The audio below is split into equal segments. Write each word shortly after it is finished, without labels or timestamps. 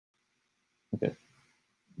Okay.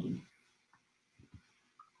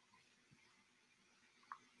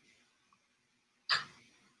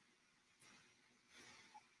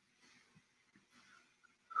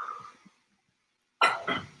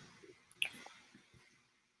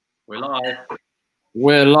 We're live.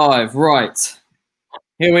 We're live, right.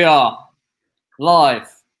 Here we are, live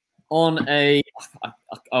on I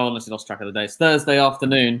honestly lost track of the day. It's Thursday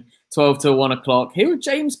afternoon, 12 till 1 o'clock, here with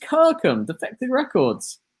James Kirkham, Defected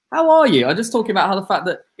Records. How are you? I'm just talking about how the fact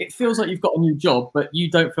that it feels like you've got a new job, but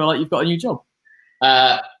you don't feel like you've got a new job.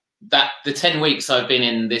 That the 10 weeks I've been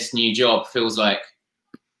in this new job feels like,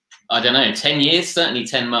 I don't know, 10 years, certainly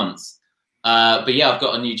 10 months. But yeah, I've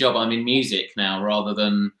got a new job. I'm in music now rather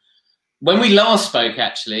than... When we last spoke,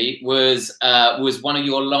 actually, was one of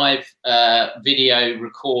your live video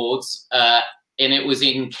records, and it was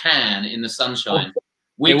in Cannes in the sunshine.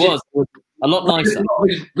 It was a lot nicer.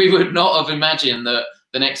 We would not have imagined that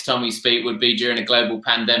the next time we speak would be during a global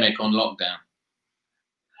pandemic on lockdown.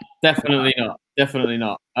 Definitely not. Definitely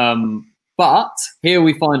not. But here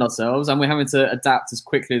we find ourselves, and we're having to adapt as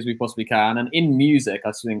quickly as we possibly can. And in music,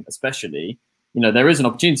 I think especially, you know, there is an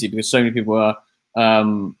opportunity because so many people are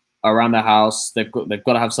around their house. They've got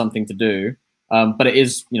to have something to do. But it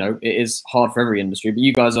is, you know, it is hard for every industry. But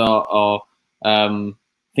you guys are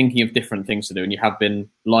thinking of different things to do, and you have been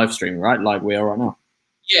live streaming, right? Like we are right now.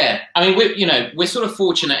 Yeah, I mean, we're sort of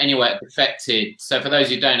fortunate anyway at Defected. So for those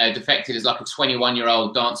who don't know, Defected is like a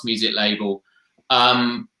 21-year-old dance music label.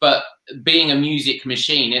 But being a music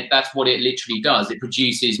machine, that's what it literally does. It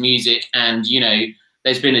produces music, and you know,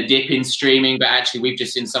 there's been a dip in streaming, but actually we've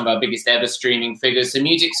just seen some of our biggest ever streaming figures. So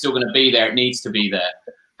music's still going to be there. It needs to be there.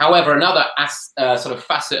 However, another sort of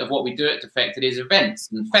facet of what we do at Defected is events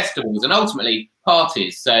and festivals and ultimately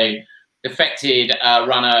parties. So Defected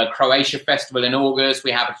run a Croatia festival in August.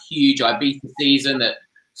 We have a huge Ibiza season that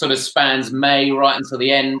sort of spans May right until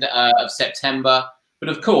the end of September. But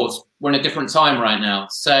of course, we're in a different time right now.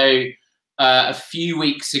 So a few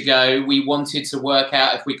weeks ago, we wanted to work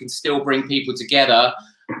out if we can still bring people together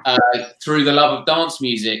through the love of dance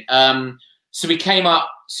music. So we came up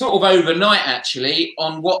sort of overnight, actually,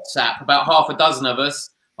 on WhatsApp. About half a dozen of us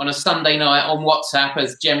on a Sunday night on WhatsApp,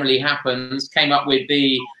 as generally happens, came up with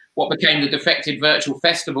what became the Defected Virtual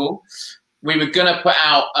Festival. We were going to put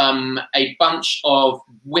out a bunch of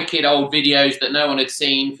wicked old videos that no one had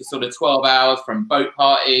seen for sort of 12 hours from boat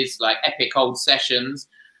parties, like epic old sessions.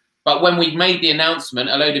 But when we made the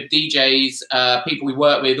announcement, a load of DJs, people we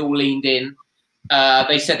work with, all leaned in.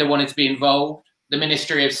 They said they wanted to be involved. The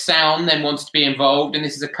Ministry of Sound then wanted to be involved. And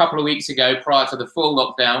this is a couple of weeks ago prior to the full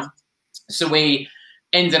lockdown. So we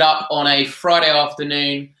ended up on a Friday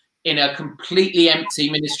afternoon in a completely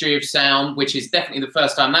empty Ministry of Sound, which is definitely the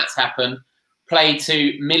first time that's happened, played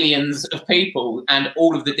to millions of people. And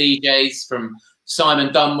all of the DJs from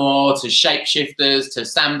Simon Dunmore to Shapeshifters to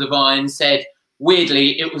Sam Devine said,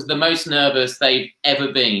 weirdly, it was the most nervous they've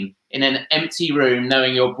ever been in an empty room,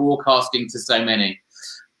 knowing you're broadcasting to so many.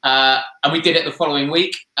 And we did it the following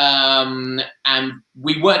week. And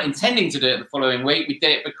we weren't intending to do it the following week. We did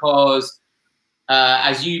it because,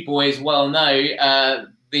 as you boys well know,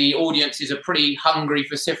 the audience is a pretty hungry,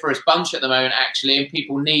 vociferous bunch at the moment, actually, and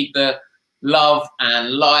people need the love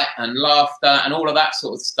and light and laughter and all of that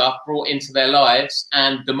sort of stuff brought into their lives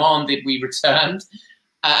and demanded we returned.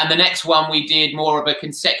 And the next one we did more of a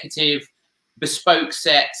consecutive bespoke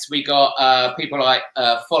sets. We got people like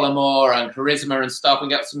Follamore and Charisma and stuff. We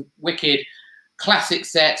got some wicked classic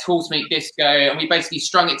sets, Halls Meet Disco, and we basically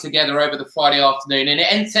strung it together over the Friday afternoon. And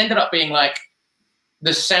it ended up being like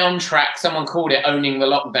the soundtrack, someone called it owning the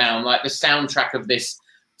lockdown, like the soundtrack of this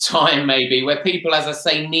time maybe, where people, as I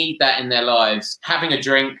say, need that in their lives. Having a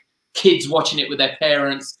drink, kids watching it with their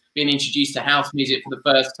parents, being introduced to house music for the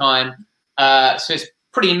first time. So it's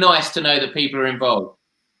pretty nice to know that people are involved.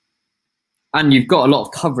 And you've got a lot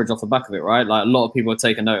of coverage off the back of it, right? Like a lot of people are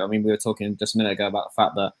taking note. I mean, we were talking just a minute ago about the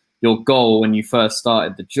fact that your goal when you first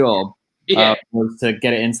started the job was to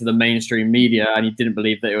get it into the mainstream media, and you didn't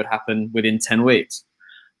believe that it would happen within 10 weeks.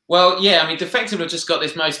 Well, yeah, I mean, Defected have just got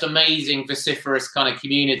this most amazing, vociferous kind of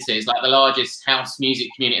community. It's like the largest house music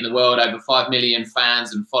community in the world, over 5 million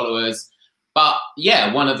fans and followers. But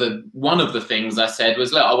yeah, one of the things I said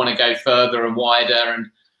was, look, I want to go further and wider. And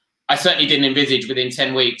I certainly didn't envisage within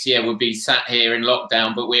 10 weeks, yeah, we'd be sat here in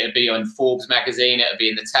lockdown, but we'd be on Forbes magazine, it would be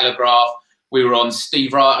in the Telegraph. We were on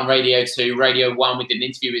Steve Wright on Radio 2, Radio 1. We did an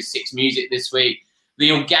interview with Six Music this week.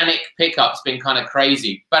 The organic pickup's been kind of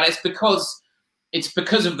crazy, but it's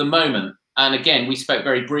because of the moment. And again, we spoke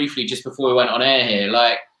very briefly just before we went on air here,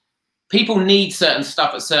 like people need certain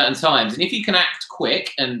stuff at certain times. And if you can act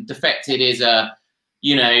quick, and Defected is a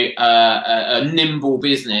you know, a nimble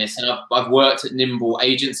business, and I've worked at nimble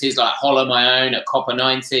agencies like Hollow My Own, at Copper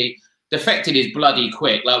 90. Defected is bloody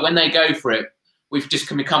quick. Like when they go for it, we've just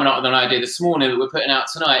coming up with an idea this morning that we're putting out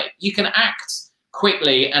tonight. You can act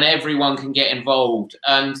quickly and everyone can get involved.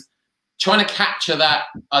 And trying to capture that,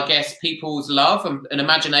 I guess, people's love and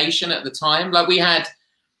imagination at the time. Like we had,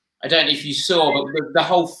 I don't know if you saw, but the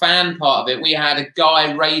whole fan part of it, we had a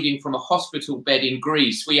guy raving from a hospital bed in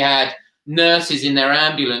Greece. We had nurses in their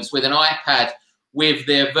ambulance with an iPad with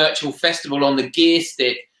their virtual festival on the gear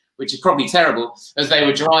stick, which is probably terrible, as they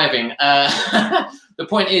were driving. The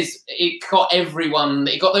point is, it got everyone,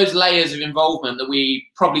 it got those layers of involvement that we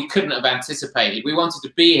probably couldn't have anticipated. We wanted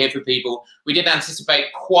to be here for people. We didn't anticipate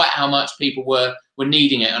quite how much people were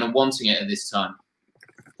needing it and wanting it at this time.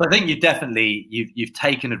 I think you definitely, you've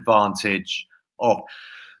taken advantage of,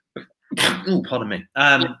 oh, pardon me.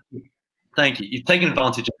 Thank you. You've taken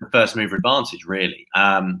advantage of the first mover advantage, really.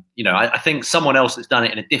 You know, I think someone else that's done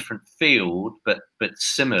it in a different field, but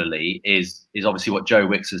similarly, is obviously what Joe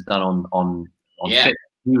Wicks has done on yeah. Fit.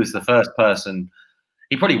 He was the first person.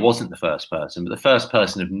 He probably wasn't the first person, but the first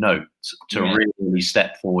person of note to really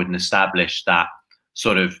step forward and establish that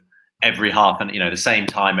sort of every the same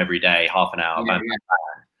time every day, half an hour.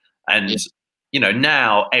 And you know,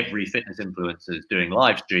 now every fitness influencer is doing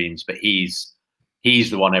live streams, but he's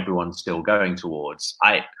the one everyone's still going towards.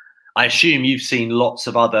 I assume you've seen lots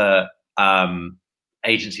of other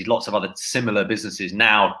agencies, lots of other similar businesses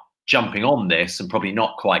now jumping on this and probably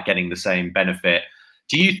not quite getting the same benefit.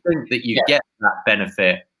 Do you think that you get that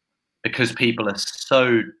benefit because people are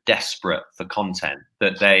so desperate for content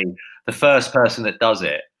that the first person that does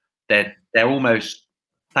it, they're almost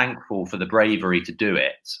thankful for the bravery to do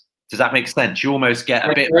it? Does that make sense? You almost get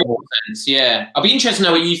a bit more sense, yeah. I'll be interested to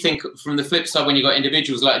know what you think from the flip side when you've got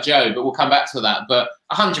individuals like Joe, but we'll come back to that. But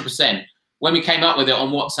 100%, when we came up with it on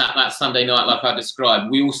WhatsApp that Sunday night, like I described,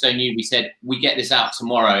 we also knew, we said, we get this out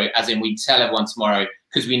tomorrow, as in we tell everyone tomorrow,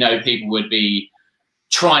 because we know people would be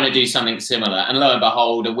trying to do something similar. And lo and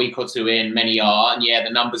behold, a week or two in, many are, and yeah, the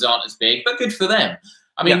numbers aren't as big, but good for them.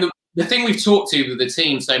 I mean, the thing we've talked to with the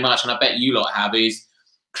team so much, and I bet you lot have, is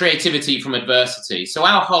creativity from adversity. So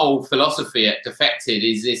our whole philosophy at Defected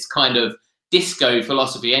is this kind of disco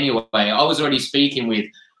philosophy anyway. I was already speaking with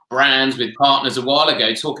brands, with partners a while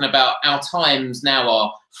ago, talking about our times now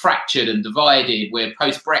are fractured and divided. We're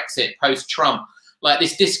post-Brexit, post-Trump, like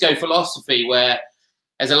this disco philosophy where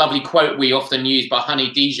there's a lovely quote we often use by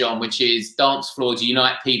Honey Dijon, which is dance floors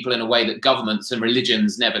unite people in a way that governments and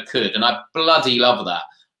religions never could. And I bloody love that.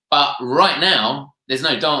 But right now, there's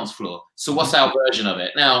no dance floor. So what's our version of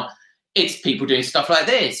it? Now, it's people doing stuff like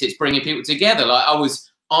this. It's bringing people together. Like I was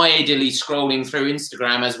idly scrolling through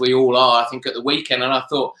Instagram, as we all are, I think, at the weekend, and I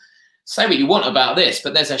thought, say what you want about this,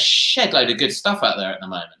 but there's a shed load of good stuff out there at the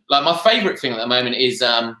moment. Like my favorite thing at the moment is,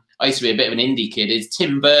 I used to be a bit of an indie kid, is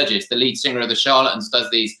Tim Burgess, the lead singer of the Charlatans, does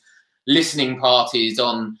these listening parties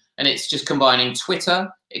on, and it's just combining Twitter,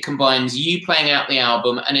 it combines you playing out the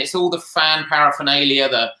album, and it's all the fan paraphernalia,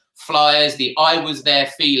 the flyers, the I was there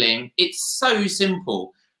feeling. It's so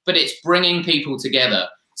simple, but it's bringing people together.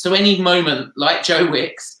 So any moment like Joe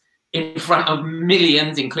Wicks in front of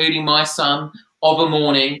millions, including my son, of a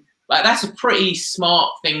morning, like that's a pretty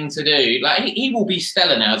smart thing to do. Like he will be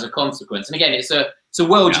stellar now as a consequence. And again, it's a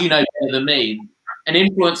world you know better than me. An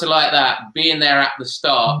influencer like that being there at the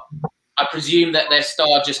start, I presume that their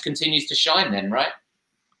star just continues to shine then, right?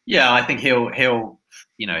 Yeah, I think he'll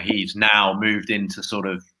you know, he's now moved into sort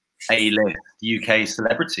of A-list UK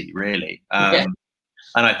celebrity, really.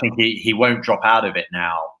 And I think he won't drop out of it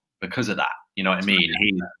now because of that. You know what I mean?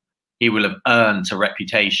 He will have earned a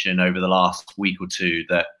reputation over the last week or two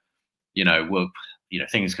that, you know,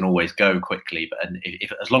 things can always go quickly. But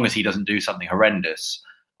if as long as he doesn't do something horrendous,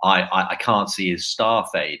 I can't see his star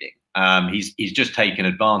fading. He's just taken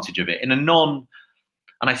advantage of it in a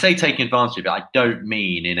and I say taking advantage of it, I don't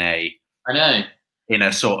mean in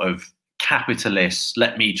a sort of capitalist,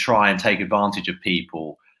 let me try and take advantage of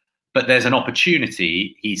people. But there's an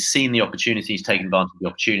opportunity. He's seen the opportunity. He's taken advantage of the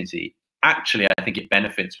opportunity. Actually, I think it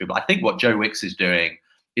benefits people. I think what Joe Wicks is doing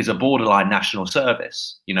is a borderline national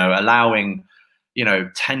service, you know, allowing, you know,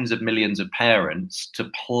 tens of millions of parents to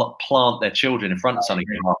plant their children in front of something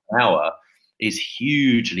for half an hour is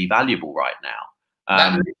hugely valuable right now.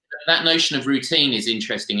 That notion of routine is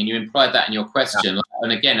interesting, and you implied that in your question. Yeah.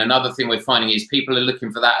 And again, another thing we're finding is people are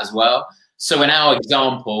looking for that as well. So in our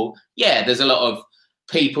example, yeah, there's a lot of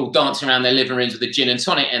people dancing around their living rooms with a gin and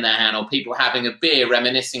tonic in their hand, or people having a beer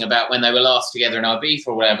reminiscing about when they were last together in Ibiza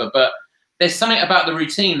or whatever. But there's something about the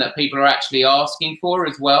routine that people are actually asking for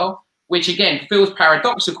as well, which again feels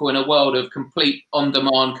paradoxical in a world of complete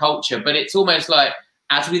on-demand culture. But it's almost like,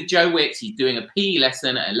 as with Joe Wicks, he's doing a PE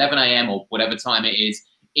lesson at 11 a.m. or whatever time it is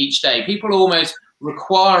each day. People are almost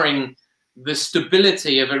requiring the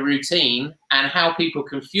stability of a routine, and how people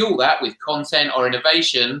can fuel that with content or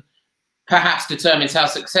innovation perhaps determines how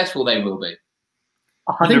successful they will be.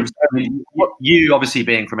 100%. I mean, you obviously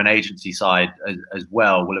being from an agency side as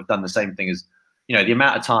well will have done the same thing as, you know, the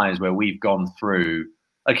amount of times where we've gone through,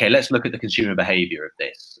 okay, let's look at the consumer behavior of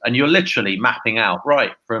this. And you're literally mapping out,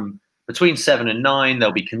 right, from between 7 and 9,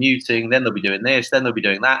 they'll be commuting, then they'll be doing this, then they'll be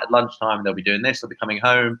doing that. At lunchtime, they'll be doing this, they'll be coming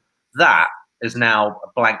home. That is now a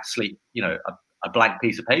blank slate, you know, a blank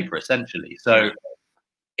piece of paper, essentially. So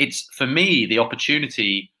it's, for me, the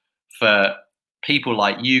opportunity for people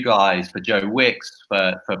like you guys, for Joe Wicks,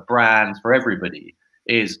 for brands, for everybody,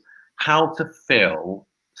 is how to fill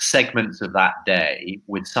segments of that day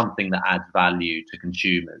with something that adds value to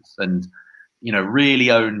consumers, and, you know, really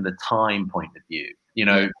own the time point of view. You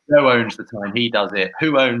know, Joe owns the time, he does it.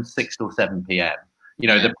 Who owns 6 till 7 p.m.? You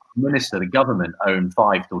know, the minister, the government own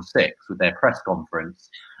 5 till 6 with their press conference.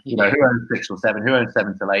 You know, who owns 6 till 7? Who owns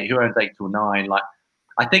 7 till 8? Who owns 8 till 9? Like,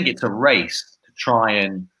 I think it's a race to try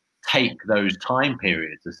and take those time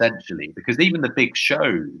periods, essentially, because even the big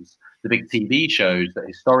shows, the big TV shows that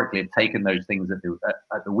historically have taken those things at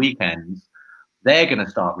the weekends, they're going to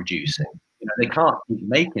start reducing. You know, they can't keep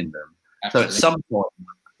making them. Absolutely. So at some point,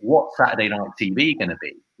 what's Saturday night TV going to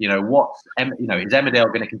be? You know, is Emmerdale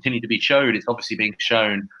going to continue to be shown? It's obviously being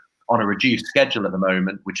shown on a reduced schedule at the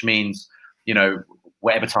moment, which means, you know,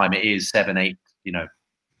 whatever time it is, 7, 8, you know,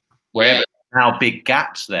 wherever, now big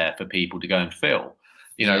gaps there for people to go and fill.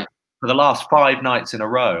 You know, for the last 5 nights in a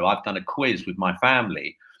row, I've done a quiz with my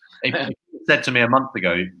family. If you said to me a month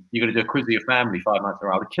ago, you're going to do a quiz with your family 5 nights in a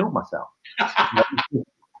row, I would have killed myself.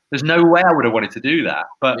 There's no way I would have wanted to do that.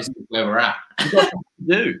 But this is where we're at. You've got to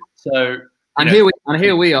do. So, and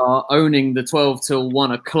here we are owning the 12 till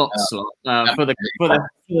 1 o'clock slot for the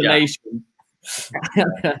nation.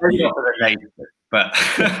 But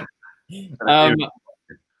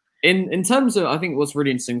in terms of, I think what's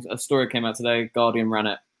really interesting, a story came out today, Guardian ran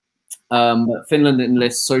it. Finland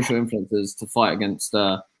enlists social influencers to fight against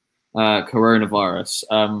coronavirus.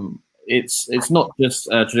 It's not just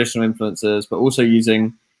traditional influencers, but also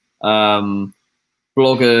using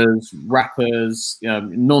bloggers, rappers,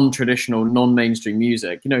 non-traditional, non-mainstream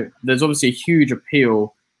music. You know, there's obviously a huge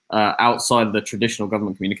appeal outside of the traditional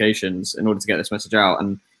government communications in order to get this message out.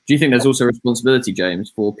 And do you think there's also a responsibility,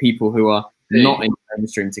 James, for people who are not in the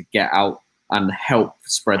mainstream to get out and help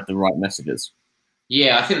spread the right messages?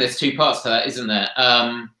 Yeah, I think there's 2 parts to that, isn't there?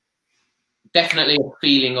 Definitely a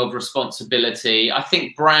feeling of responsibility. I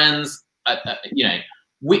think brands, you know,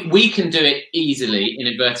 we can do it easily, in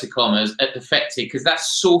inverted commas, at Defected, because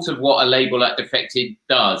that's sort of what a label like Defected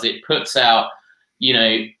does. It puts out, you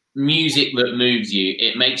know, music that moves you.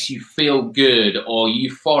 It makes you feel good or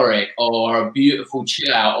euphoric or a beautiful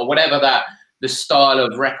chill out or whatever that the style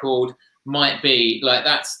of record might be. Like,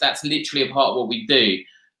 that's literally a part of what we do.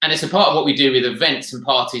 And it's a part of what we do with events and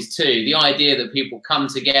parties too. The idea that people come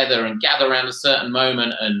together and gather around a certain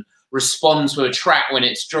moment and respond to a track when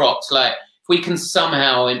it's dropped. Like, if we can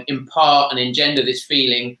somehow impart and engender this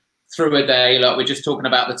feeling through a day, like we're just talking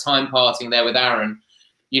about the time partying there with Aaron,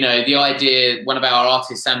 you know, the idea, one of our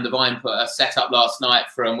artists, Sam Devine, put a set up last night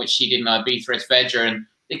from which she did in Ibiza Vedra. And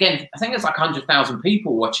again, I think there's like 100,000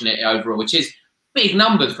 people watching it overall, which is big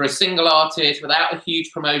numbers for a single artist without a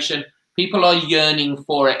huge promotion. People are yearning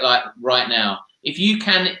for it, like, right now. If you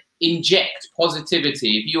can inject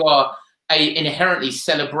positivity, if you are a inherently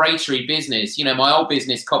celebratory business, you know, my old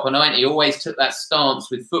business, Copper 90, always took that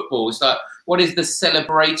stance with football. It's like, what is the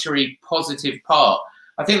celebratory positive part?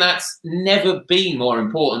 I think that's never been more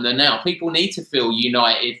important than now. People need to feel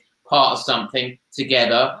united, part of something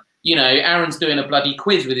together. You know, Aaron's doing a bloody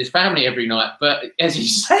quiz with his family every night. But as you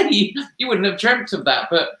say, you wouldn't have dreamt of that.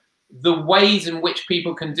 But the ways in which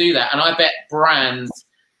people can do that, and I bet brands,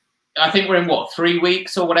 I think we're in, what, 3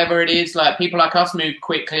 weeks or whatever it is, like, people like us move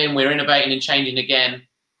quickly and we're innovating and changing again.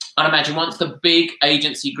 I'd imagine once the big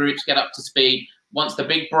agency groups get up to speed, once the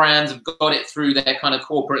big brands have got it through their kind of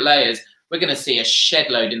corporate layers, we're going to see a shed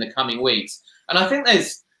load in the coming weeks. And I think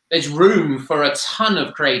there's room for a ton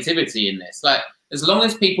of creativity in this. Like, as long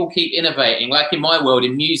as people keep innovating, like in my world,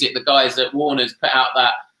 in music, the guys at Warner's put out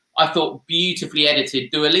that, I thought, beautifully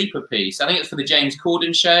edited Dua Lipa piece. I think it's for the James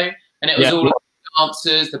Corden show. And it was all like the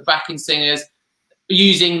dancers, the backing singers,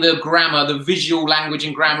 using the grammar, the visual language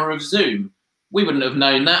and grammar of Zoom. We wouldn't have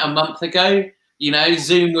known that a month ago. You know,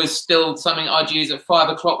 Zoom was still something I'd use at 5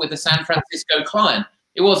 o'clock with a San Francisco client.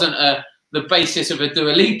 It wasn't a the basis of a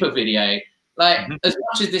Dua Lipa video. Like, as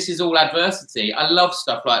much as this is all adversity, I love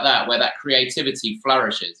stuff like that, where that creativity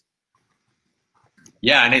flourishes.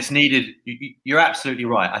 Yeah, and it's needed. You're absolutely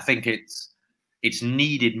right. I think it's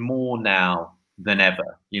needed more now than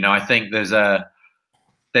ever. You know, I think there's the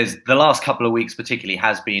last couple of weeks particularly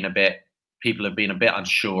has been people have been a bit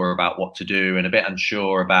unsure about what to do, and a bit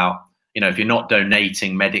unsure about, you know, if you're not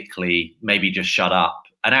donating medically, maybe just shut up.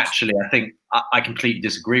 And actually, I think I completely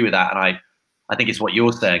disagree with that. And I think it's what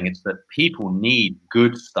you're saying. It's that people need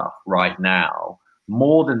good stuff right now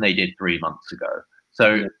more than they did 3 months ago.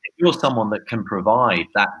 So if you're someone that can provide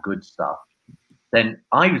that good stuff, then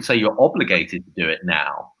I would say you're obligated to do it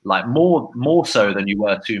now, like more so than you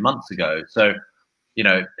were 2 months ago. So, you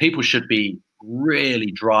know, people should be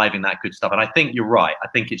really driving that good stuff. And I think you're right. I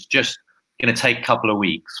think it's just going to take a couple of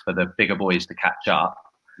weeks for the bigger boys to catch up.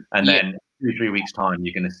 And then 2-3 weeks time,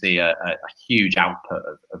 you're going to see a huge output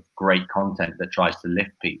of great content that tries to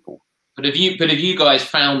lift people. But have you guys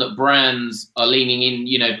found that brands are leaning in,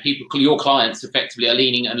 you know, your clients effectively are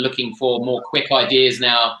leaning and looking for more quick ideas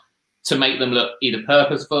now to make them look either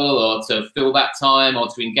purposeful or to fill that time or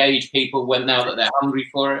to engage people now that they're hungry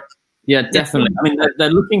for it? Yeah, definitely. I mean, they're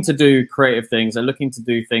looking to do creative things. They're looking to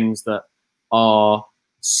do things that are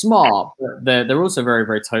smart, but they're also very,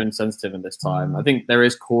 very tone sensitive in this time. I think there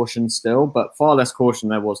is caution still, but far less caution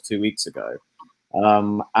than there was 2 weeks ago.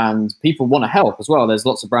 And people want to help as well. There's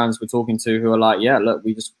lots of brands we're talking to who are like, yeah, look,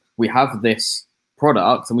 we have this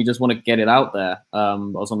product and we just want to get it out there. I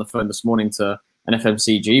was on the phone this morning to an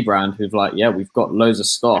FMCG brand who's like, yeah, we've got loads of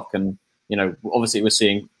stock, and, you know, obviously we're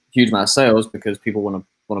seeing huge amount of sales because people want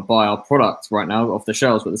to buy our products right now off the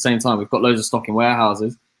shelves, but at the same time we've got loads of stock in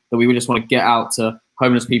warehouses that we just want to get out to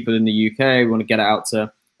homeless people in the UK. We want to get it out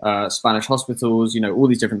to Spanish hospitals, you know, all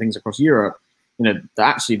these different things across Europe. You know,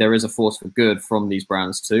 actually there is a force for good from these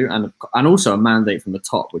brands too, and also a mandate from the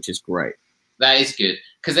top, which is great. That is good,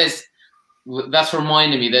 because that's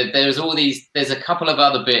reminding me that there's a couple of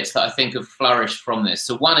other bits that I think have flourished from this.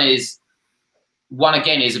 So one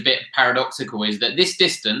again is a bit paradoxical, is that this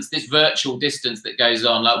virtual distance that goes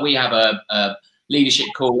on, like we have a leadership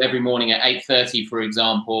call every morning at 8:30, for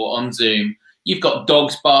example, on Zoom. You've got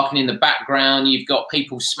dogs barking in the background. You've got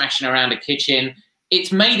people smashing around a kitchen.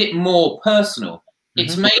 It's made it more personal.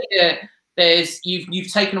 It's made it,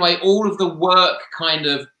 you've taken away all of the work kind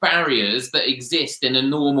of barriers that exist in a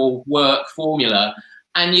normal work formula.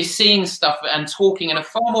 And you're seeing stuff and talking in a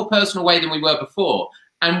far more personal way than we were before.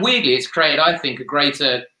 And weirdly, it's created, I think, a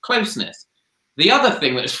greater closeness. The other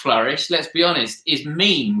thing that's flourished, let's be honest, is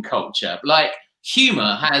meme culture. Like,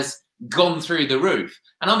 humor has gone through the roof.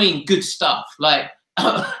 And I mean good stuff, like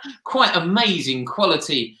quite amazing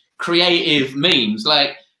quality, creative memes.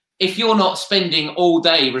 Like, if you're not spending all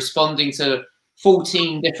day responding to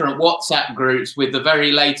 14 different WhatsApp groups with the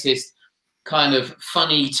very latest kind of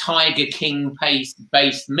funny Tiger King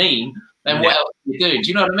based meme, then what else are you doing? Do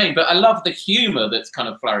you know what I mean? But I love the humor that's kind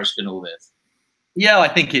of flourished in all this. Yeah, I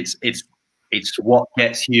think it's what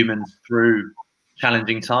gets humans through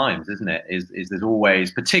challenging times, isn't it? Is there's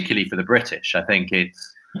always, particularly for the British, I think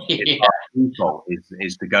it's our default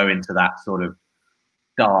is to go into that sort of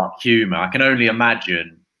dark humor. I can only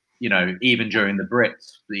imagine, you know, even during the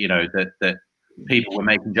Brits, you know, that people were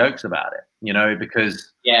making jokes about it, you know,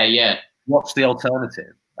 because what's the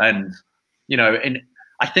alternative? And, you know, and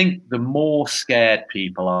I think the more scared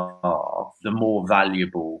people are, the more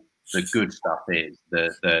valuable the good stuff is,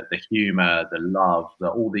 the humor, the love,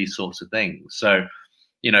 all these sorts of things. So,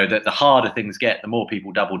 you know, the harder things get, the more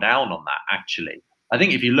people double down on that, actually. I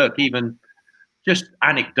think if you look, even just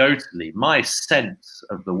anecdotally, my sense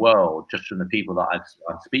of the world, just from the people that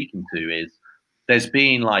I'm speaking to, is there's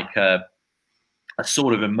been like a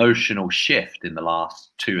sort of emotional shift in the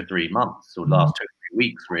last 2 or 3 months, or last 2 or 3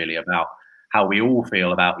 weeks, really, about how we all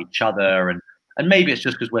feel about each other. And maybe it's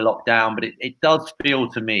just because we're locked down, but it does feel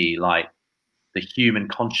to me like the human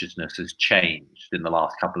consciousness has changed in the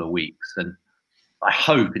last couple of weeks. And I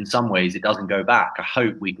hope in some ways it doesn't go back. I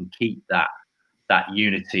hope we can keep that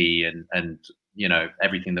unity and you know,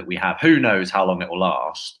 everything that we have. Who knows how long it will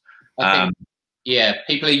last. I think, yeah,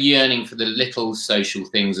 people are yearning for the little social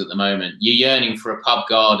things at the moment. You're yearning for a pub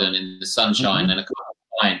garden in the sunshine and a couple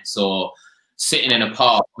of pints, or sitting in a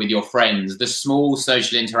park with your friends. The small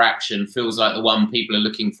social interaction feels like the one people are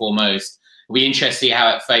looking for most. It'll be interesting to see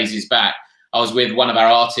how it phases back. I was with one of our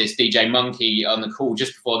artists, DJ Monkey, on the call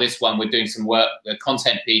just before this one. We're doing some work, a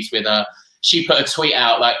content piece with her. She put a tweet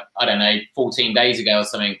out like, I don't know, 14 days ago or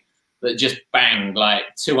something, that just banged like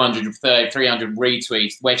 230, 300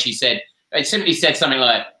 retweets, where she said, it simply said something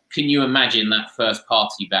like, can you imagine that first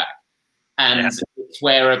party back? And bits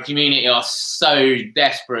where a community are so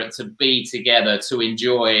desperate to be together, to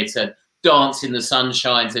enjoy, to dance in the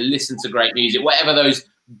sunshine, to listen to great music, whatever those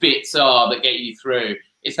bits are that get you through.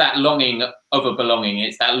 It's that longing of a belonging.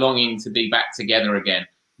 It's that longing to be back together again.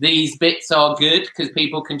 These bits are good because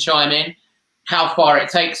people can chime in. How far it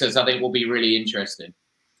takes us, I think, will be really interesting.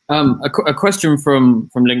 A question from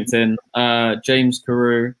LinkedIn. James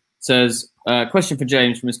Carew says, question for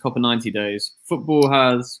James from his Copper 90 days. Football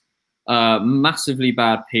has massively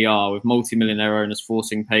bad PR with multi-millionaire owners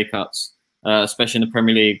forcing pay cuts, especially in the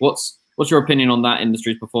Premier League. What's your opinion on that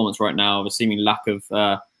industry's performance right now, of a seeming lack of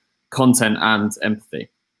content and empathy?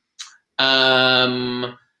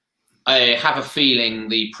 I have a feeling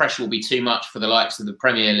the pressure will be too much for the likes of the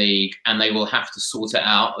Premier League, and they will have to sort it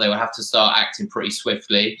out. They will have to start acting pretty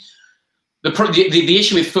swiftly. The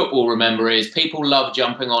issue with football, remember, is people love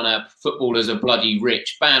jumping on a footballer's a bloody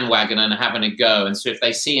rich bandwagon and having a go. And so if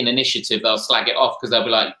they see an initiative, they'll slag it off because they'll be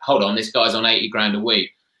like, hold on, this guy's on 80 grand a week.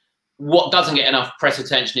 What doesn't get enough press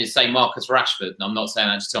attention is, say, Marcus Rashford. And I'm not saying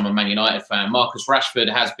that just because I'm a Man United fan. Marcus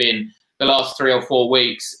Rashford has been, the last 3 or 4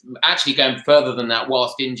 weeks, actually going further than that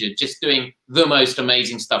whilst injured, just doing the most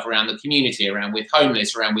amazing stuff around the community, around with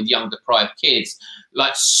homeless, around with young deprived kids,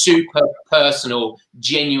 like super personal,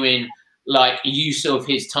 genuine, like use of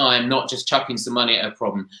his time, not just chucking some money at a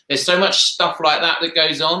problem. There's so much stuff like that that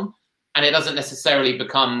goes on, and it doesn't necessarily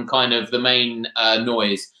become kind of the main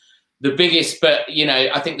noise. The biggest, but, you know,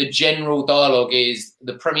 I think the general dialogue is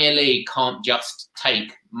the Premier League can't just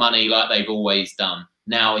take money like they've always done.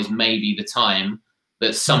 Now is maybe the time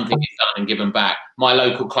that something is done and given back. My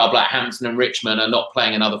local club like Hampton and Richmond are not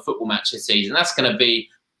playing another football match this season. That's going to be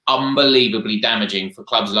unbelievably damaging for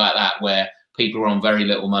clubs like that where people are on very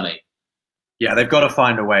little money. Yeah, they've got to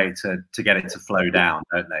find a way to get it to flow down,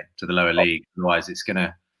 don't they, to the lower league? Otherwise, it's going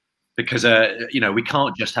to, because you know, we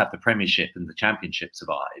can't just have the Premiership and the Championship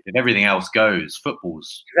survive. If everything else goes,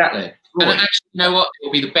 football's exactly. And actually, you know what?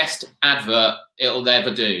 It'll be the best advert it'll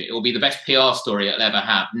ever do. It will be the best PR story it'll ever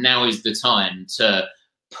have. Now is the time to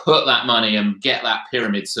put that money and get that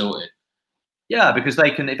pyramid sorted. Yeah, because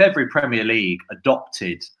they can. If every Premier League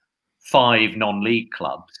adopted 5 non-league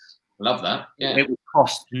clubs, love that. Yeah, it would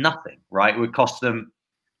cost nothing, right? It would cost them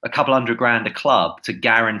a couple $100 grand a club to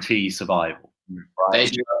guarantee survival.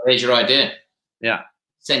 Right? There's your idea. Yeah,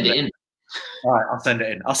 send it in. All right, I'll send it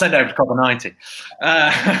in. I'll send it over to Copper 90.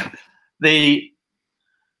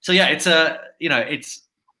 So yeah, it's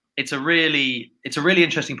a really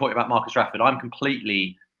interesting point about Marcus Rashford. I'm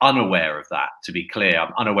completely unaware of that, to be clear.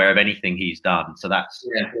 I'm unaware of anything he's done. So that's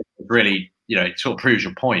really, you know, it sort of proves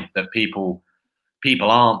your point that people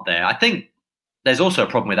aren't there. I think there's also a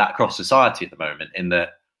problem with that across society at the moment, in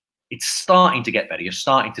that it's starting to get better. You're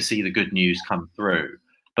starting to see the good news come through.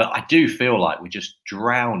 But I do feel like we're just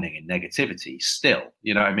drowning in negativity still.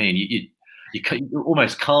 You know what I mean? You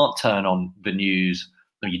almost can't turn on the news.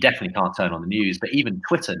 No, you definitely can't turn on the news. But even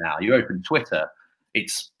Twitter now, you open Twitter,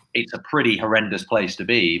 it's a pretty horrendous place to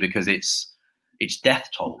be, because it's death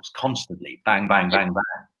tolls constantly. Bang, bang, bang,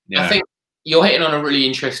 bang. You know? I think you're hitting on a really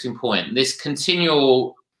interesting point. This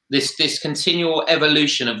continual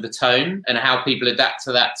evolution of the tone and how people adapt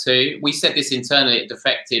to that too. We said this internally at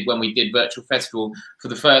Defected when we did Virtual Festival for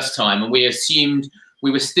the first time, and we assumed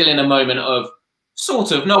we were still in a moment of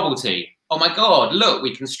sort of novelty. Oh my God, look,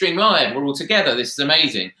 we can stream live. We're all together. This is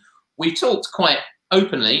amazing. We've talked quite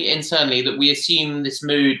openly internally that we assume this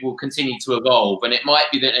mood will continue to evolve, and it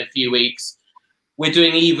might be that in a few weeks we're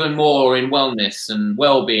doing even more in wellness and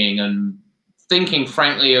well-being and thinking,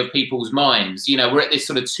 frankly, of people's minds. You know, we're at this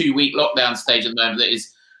sort of 2-week lockdown stage at the moment that is,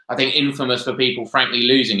 I think, infamous for people, frankly,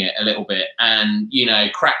 losing it a little bit, and, you know,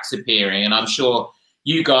 cracks appearing. And I'm sure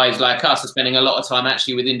you guys, like us, are spending a lot of time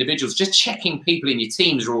actually with individuals, just checking people in your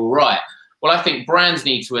teams are all right. Well, I think brands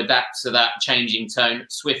need to adapt to that changing tone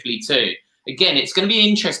swiftly too. Again, it's going to be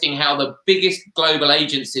interesting how the biggest global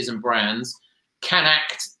agencies and brands can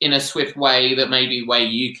act in a swift way that maybe way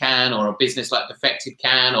you can, or a business like Defected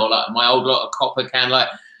can, or like my old lot of Copper can. Like,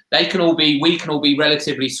 we can all be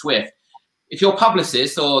relatively swift. If you're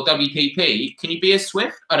publicist or WPP, can you be as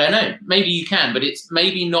swift? I don't know. Maybe you can, but it's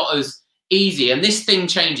maybe not as easy. And this thing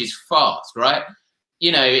changes fast, right?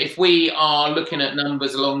 You know, if we are looking at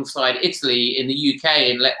numbers alongside Italy in the UK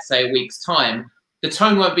in, let's say, a week's time, the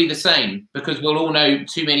tone won't be the same, because we'll all know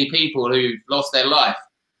too many people who've lost their life.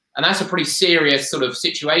 And that's a pretty serious sort of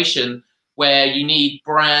situation where you need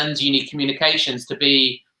brands, you need communications to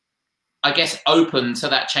be, I guess, open to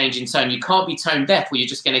that change in tone. You can't be tone deaf, where you're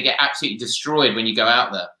just going to get absolutely destroyed when you go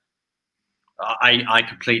out there. I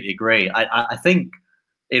completely agree. I think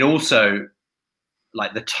it also,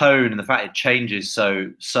 like the tone and the fact it changes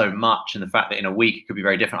so much, and the fact that in a week it could be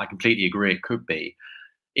very different. I completely agree. It could be.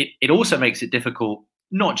 It also makes it difficult,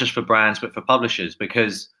 not just for brands but for publishers,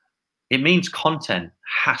 because it means content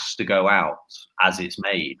has to go out as it's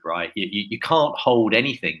made, right? You can't hold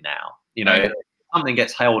anything now. You know, if something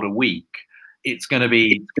gets held a week, it's going to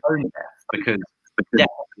be tone deaf, because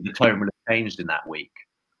definitely the tone will have changed in that week.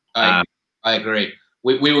 I agree.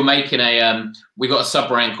 We were making we got a sub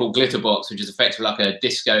brand called Glitterbox, which is effectively like a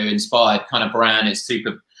disco inspired kind of brand. It's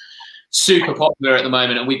super popular at the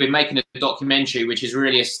moment, and we've been making a documentary which is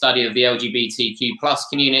really a study of the LGBTQ+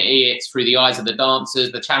 community. It's through the eyes of the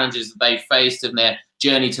dancers, the challenges that they faced, and their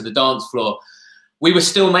journey to the dance floor. We were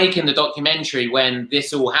still making the documentary when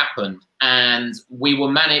this all happened, and we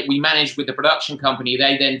managed with the production company.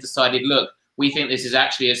 They then decided, look, we think this is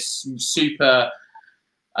actually a super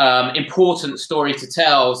important story to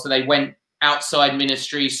tell. So they went outside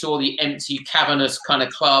ministry, saw the empty, cavernous kind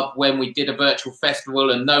of club when we did a virtual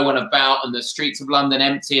festival and no one about, and the streets of London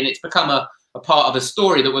empty. And it's become a part of a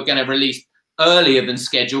story that we're going to release earlier than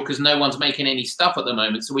scheduled, because no one's making any stuff at the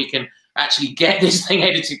moment. So we can actually get this thing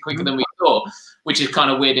edited quicker than we thought, which is kind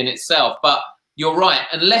of weird in itself. But you're right.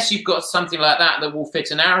 Unless you've got something like that will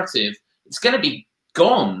fit a narrative, it's going to be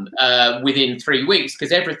gone within 3 weeks,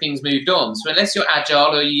 because everything's moved on. So unless you're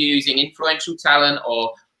agile, or you're using influential talent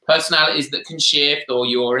or personalities that can shift, or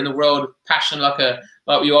you're in the world of passion like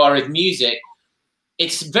you are with music,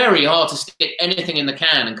 it's very hard to stick anything in the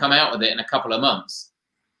can and come out with it in a couple of months.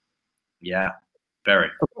 Yeah, very.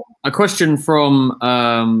 A question from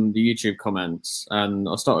the YouTube comments, and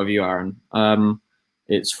I'll start with you, Aaron.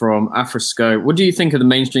 It's from Afroscope. What do you think of the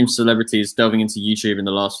mainstream celebrities delving into YouTube in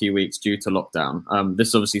the last few weeks due to lockdown? This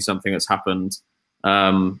is obviously something that's happened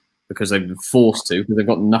because they've been forced to, because they've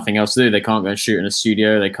got nothing else to do. They can't go and shoot in a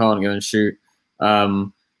studio. They can't go and shoot.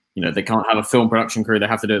 You know, they can't have a film production crew. They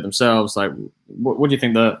have to do it themselves. Like, what do you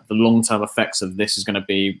think the long-term effects of this is going to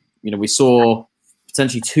be? You know, we saw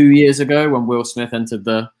potentially 2 years ago when Will Smith entered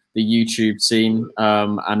the YouTube scene,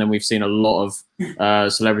 and then we've seen a lot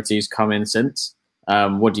of celebrities come in since.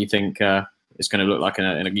 What do you think it's going to look like in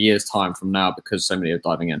a year's time from now, because so many are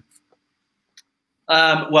diving in?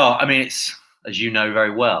 Well, I mean, it's, as you know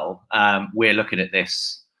very well, we're looking at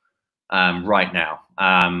this right now.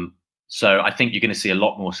 So I think you're going to see a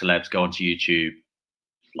lot more celebs go onto YouTube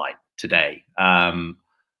like today.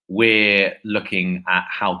 We're looking at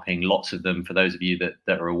helping lots of them. For those of you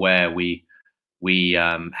that are aware, we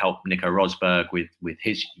help Nico Rosberg with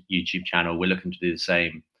his YouTube channel. We're looking to do the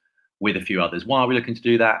same with a few others. Why are we looking to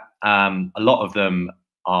do that? A lot of them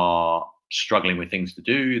are struggling with things to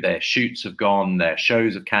do. Their shoots have gone, their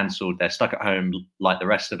shows have cancelled, they're stuck at home like the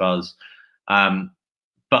rest of us.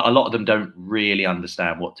 But a lot of them don't really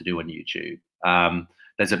understand what to do on YouTube.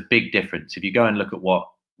 There's a big difference. If you go and look at what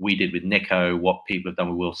we did with Nico, what people have done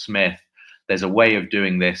with Will Smith, there's a way of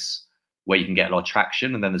doing this where you can get a lot of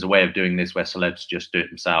traction, and then there's a way of doing this where celebs just do it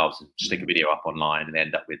themselves and stick a video up online and they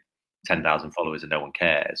end up with 10,000 followers and no one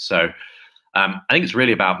cares. So I think it's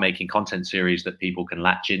really about making content series that people can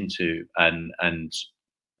latch into and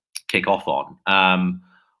kick off on.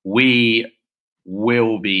 We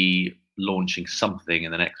will be launching something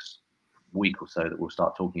in the next week or so that we'll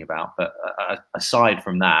start talking about. But aside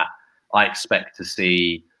from that, I expect to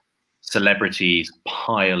see celebrities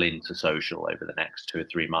pile into social over the next 2 or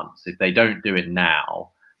 3 months. If they don't do it now,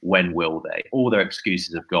 when will they? All their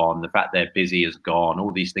excuses have gone. The fact they're busy is gone.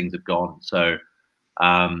 All these things have gone. So,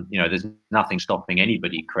 you know, there's nothing stopping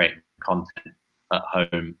anybody creating content at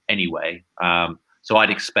home anyway. So I'd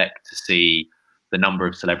expect to see the number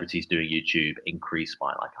of celebrities doing YouTube increase by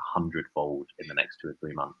like 100-fold in the next 2 or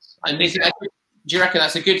 3 months. Do you reckon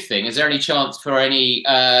that's a good thing? Is there any chance for any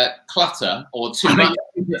clutter or too much?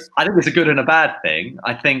 I think it's a good and a bad thing.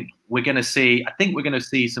 I think we're going to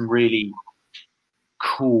see some really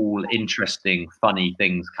cool, interesting, funny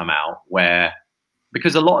things come out, where,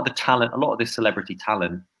 because a lot of the talent, a lot of this celebrity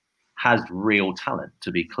talent has real talent, to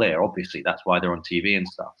be clear. Obviously, that's why they're on TV and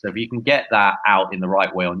stuff. So if you can get that out in the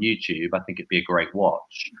right way on YouTube, I think it'd be a great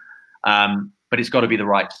watch. But it's got to be the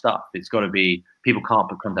right stuff. It's got to be, people can't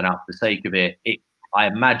put content out for the sake of it. I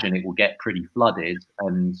imagine it will get pretty flooded,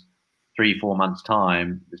 and 3-4 months'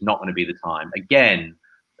 time is not going to be the time. Again,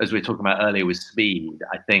 as we were talking about earlier with speed,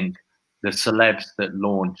 I think the celebs that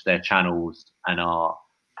launch their channels and are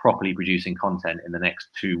properly producing content in the next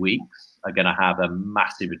 2 weeks are going to have a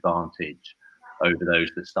massive advantage over those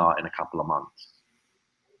that start in a couple of months.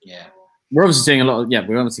 Yeah. We're obviously seeing a lot of,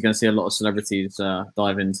 we're obviously going to see a lot of celebrities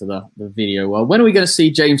dive into the video world. When are we going to see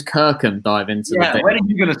James Kirkham dive into the video? When are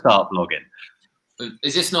you going to start vlogging?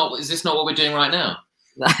 Is this not what we're doing right now?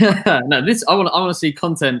 No, this I want to see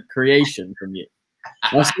content creation from you.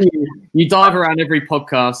 I see you dive around every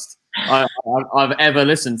podcast I've ever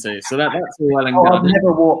listened to, so that's all well and good. I've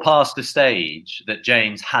never walked past a stage that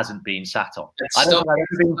James hasn't been sat on. I don't think I've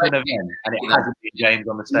ever been to an event and it hasn't been James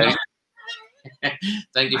on the stage.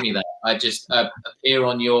 Don't give me that. I just appear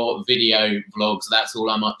on your video vlogs. That's all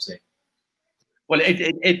I'm up to. Well,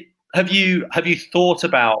 have you thought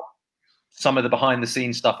about some of the behind the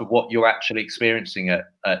scenes stuff of what you're actually experiencing at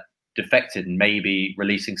Defected and maybe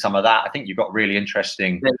releasing some of that? I think you've got really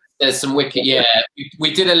interesting. There's some wicked, yeah.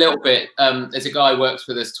 We did a little bit. There's a guy who works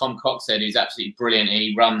with us, Tom Coxhead, who's absolutely brilliant.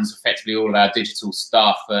 He runs effectively all of our digital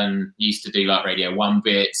stuff and used to do like Radio 1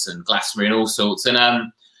 bits and Glastonbury and all sorts.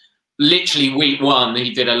 And literally week one,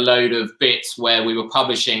 he did a load of bits where we were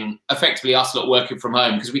publishing effectively us lot working from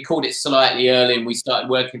home, because we called it slightly early and we started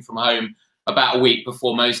working from home about a week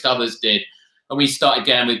before most others did. And we started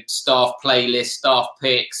going with staff playlists, staff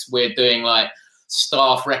picks. We're doing like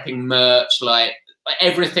staff repping merch, like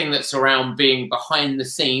everything that's around being behind the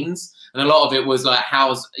scenes. And a lot of it was like,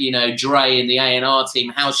 how's, you know, Dre in the A&R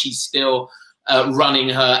team, how she's still running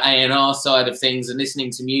her A&R side of things and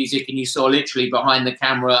listening to music. And you saw literally behind the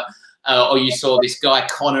camera, or you saw this guy,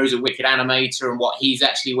 Connor, who's a wicked animator, and what he's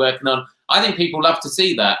actually working on. I think people love to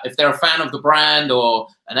see that. If they're a fan of the brand or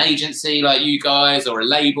an agency like you guys or a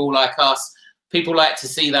label like us, people like to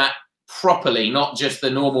see that properly, not just the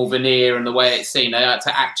normal veneer and the way it's seen. They like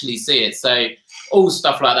to actually see it. So all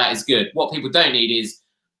stuff like that is good. What people don't need is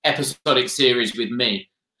episodic series with me.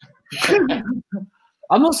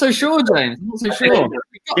 I'm not so sure, James. I'm not so sure.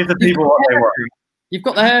 Give the people what they want. You've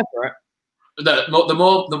got the hair for it.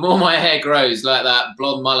 The more my hair grows, like that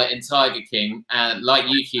blonde mullet in Tiger King, and like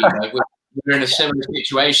you, Hugo, we're in a similar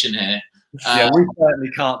situation here. Yeah, we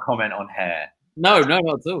certainly can't comment on hair. No, not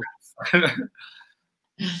at all.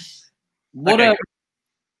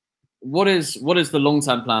 What is the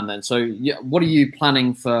long-term plan then? So what are you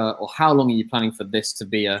planning for, or how long are you planning for this to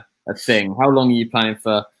be a thing? How long are you planning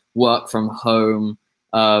for work from home?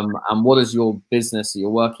 And what does your business that you're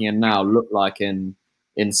working in now look like in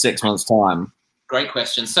 6 months' time? Great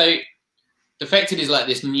question. So Defected is like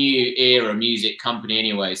this new era music company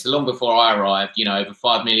anyway. So long before I arrived, you know, over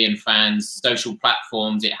 5 million fans, social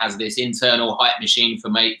platforms. It has this internal hype machine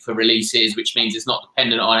for releases, which means it's not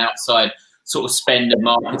dependent on outside sort of spend and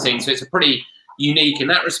marketing. So it's a pretty unique in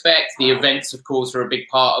that respect. The events, of course, are a big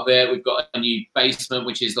part of it. We've got a new basement,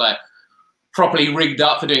 which is like properly rigged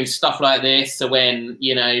up for doing stuff like this. So when,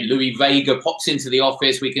 you know, Louis Vega pops into the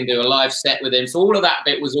office, we can do a live set with him. So all of that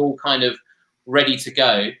bit was all kind of ready to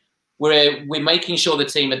go. We're making sure the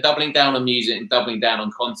team are doubling down on music and doubling down on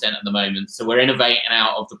content at the moment. So we're innovating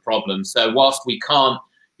out of the problem. So whilst we can't,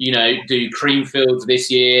 you know, do Creamfields this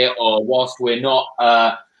year, or whilst we're not,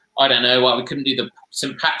 I don't know, well, we couldn't do the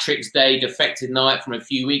St. Patrick's Day Defected night from a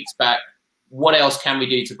few weeks back. What else can we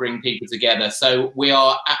do to bring people together? So we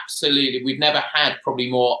are absolutely, we've never had probably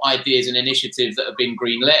more ideas and initiatives that have been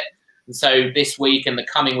greenlit. And so this week and the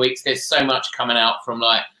coming weeks, there's so much coming out from,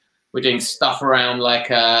 like, we're doing stuff around like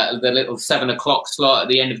the little 7 o'clock slot at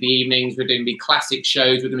the end of the evenings. We're doing the classic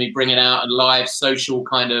shows. We're going to be bringing out a live social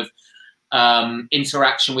kind of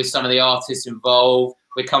interaction with some of the artists involved.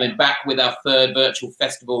 We're coming back with our 3rd virtual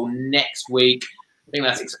festival next week. I think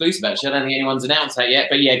that's exclusive, actually. I don't think anyone's announced that yet.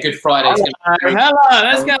 But yeah, Good Friday. Hello,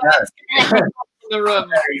 let's go. The room.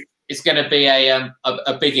 It's going to be a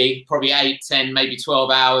biggie, probably 8, 10, maybe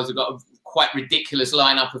 12 hours. We've got a quite ridiculous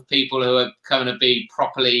lineup of people who are going to be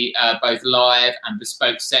properly both live and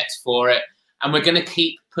bespoke sets for it. And we're going to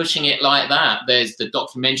keep pushing it like that. There's the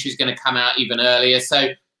documentary is going to come out even earlier.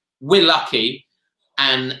 So we're lucky,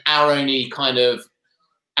 and our only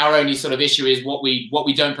sort of issue is what we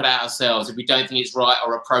don't put out ourselves if we don't think it's right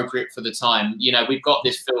or appropriate for the time. You know, we've got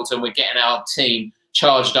this filter and we're getting our team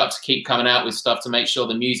charged up to keep coming out with stuff to make sure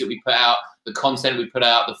the music we put out, the content we put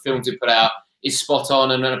out, the films we put out is spot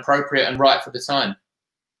on and appropriate and right for the time.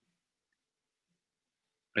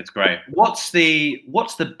 It's great. What's the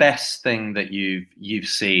best thing that you've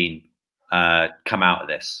seen come out of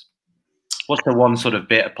this? What's the one sort of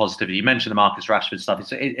bit of positivity? You mentioned the Marcus Rashford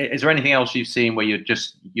stuff. Is there anything else you've seen where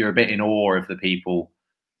you're a bit in awe of the people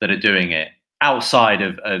that are doing it outside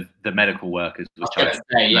of the medical workers? Which I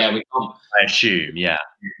assume, yeah.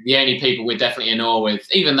 The only people we're definitely in awe with,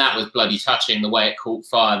 even that was bloody touching, the way it caught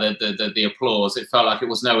fire, the applause. It felt like it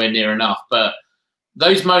was nowhere near enough. But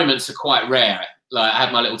those moments are quite rare. Like, I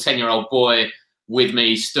had my little 10-year-old boy with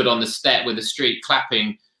me, stood on the step with the street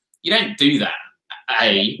clapping. You don't do that.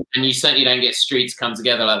 And you certainly don't get streets come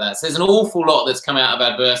together like that. So there's an awful lot that's come out of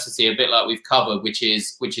adversity, a bit like we've covered, which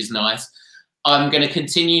is nice. I'm going to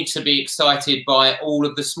continue to be excited by all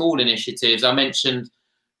of the small initiatives. I mentioned,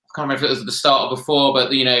 I can't remember if it was at the start or before,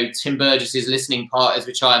 but you know, Tim Burgess's listening parties,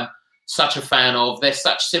 which I'm such a fan of. They're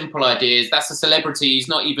such simple ideas. That's a celebrity. He's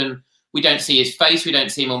not even, we don't see his face. We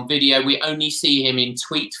don't see him on video. We only see him in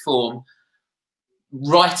tweet form,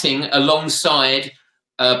 writing alongside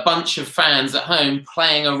a bunch of fans at home,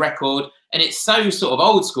 playing a record. And it's so sort of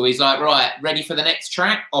old school. He's like, right, ready for the next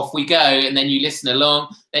track? Off we go. And then you listen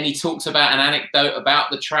along. Then he talks about an anecdote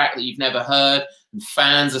about the track that you've never heard. And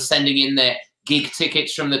fans are sending in their gig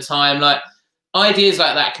tickets from the time. Like, ideas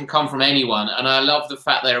like that can come from anyone. And I love the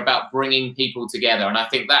fact they're about bringing people together. And I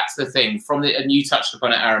think that's the thing. And you touched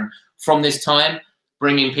upon it, Aaron, from this time,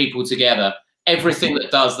 bringing people together. Everything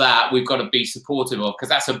that does that, we've got to be supportive of, because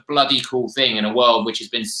that's a bloody cool thing in a world which has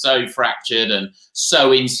been so fractured and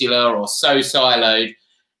so insular or so siloed.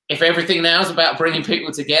 If everything now is about bringing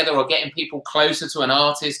people together or getting people closer to an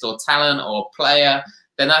artist or talent or player,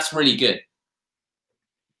 then that's really good.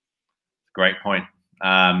 Great point.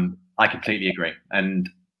 I completely agree. And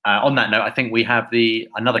on that note, I think we have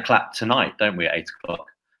another clap tonight, don't we, at 8 o'clock?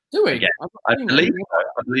 Do we? Yeah, I believe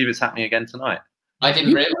it's happening again tonight. I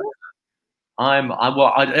didn't realise.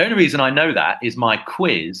 The only reason I know that is my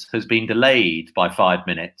quiz has been delayed by 5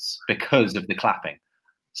 minutes because of the clapping.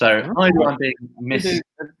 So either I'm being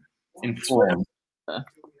misinformed.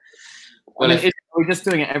 Well, we're just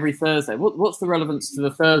doing it every Thursday. What's the relevance to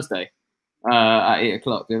the Thursday at 8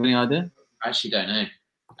 o'clock? Do you have any idea? I actually don't know.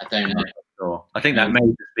 I don't know. Sure. I think that may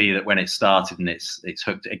just be that when it started and it's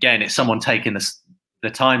hooked again. It's someone taking the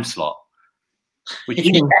time slot, which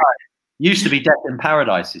used to be Death in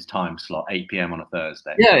Paradise's time slot, 8 p.m. on a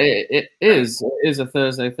Thursday. Yeah, it is. It is a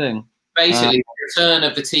Thursday thing. Basically, the return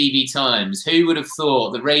of the TV times. Who would have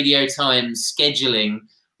thought the radio times scheduling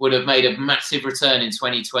would have made a massive return in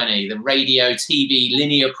 2020? The radio, TV,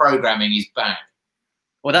 linear programming is back.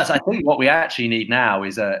 Well, I think what we actually need now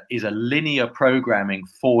is a linear programming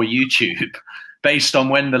for YouTube based on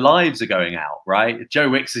when the lives are going out, right? Joe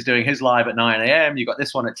Wicks is doing his live at 9 a.m. You've got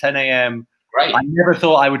this one at 10 a.m. Right. I never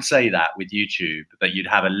thought I would say that with YouTube, that you'd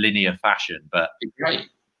have a linear fashion, but great.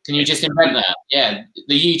 Can you just invent that? Yeah,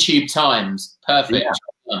 the YouTube times, perfect.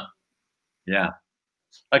 Yeah.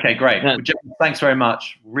 Okay, great. Well, Joe, thanks very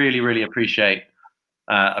much. Really, really appreciate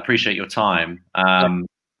your time.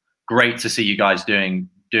 Great to see you guys doing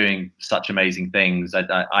such amazing things.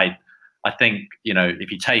 I think, you know,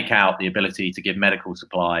 if you take out the ability to give medical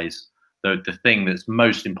supplies, the thing that's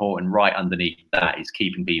most important right underneath that is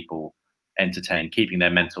keeping people entertained, keeping their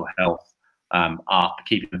mental health up,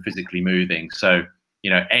 keeping them physically moving. So, you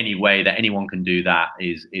know, any way that anyone can do that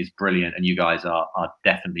is brilliant, and you guys are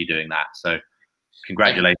definitely doing that. So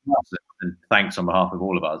congratulations and thanks on behalf of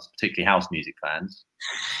all of us, particularly house music fans.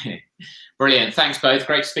 Brilliant. Thanks both.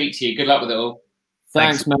 Great to speak to you. Good luck with it all.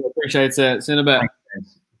 Thanks, man. Appreciate it. See you in a bit.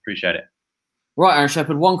 Thanks. Appreciate it. Right, Aaron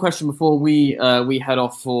Shepherd, one question before we head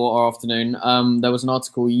off for our afternoon. There was an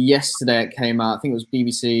article yesterday that came out. I think it was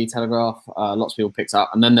BBC, Telegraph. Lots of people picked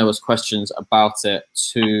up. And then there was questions about it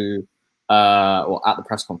at the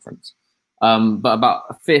press conference. But about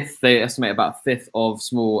a fifth, they estimate about a fifth of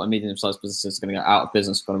small and medium-sized businesses are going to go out of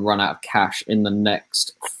business, going to run out of cash in the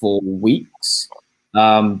next 4 weeks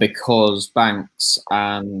because banks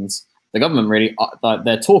and the government really,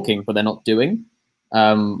 they're talking, but they're not doing.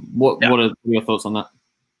 What are your thoughts on that?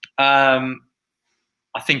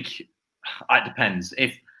 I think it depends.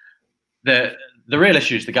 If the real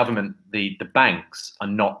issue is the government, the banks are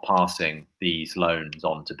not passing these loans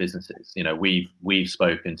on to businesses. You know, we've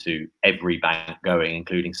spoken to every bank going,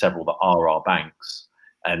 including several that are our banks,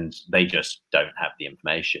 and they just don't have the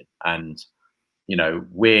information. And you know,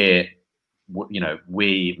 we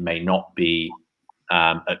may not be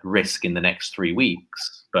at risk in the next 3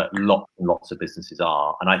 weeks, but lots and lots of businesses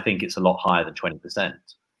are, and I think it's a lot higher than 20%.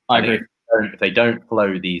 I agree. If they don't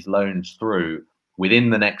flow these loans through within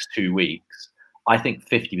the next 2 weeks, I think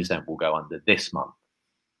 50% will go under this month.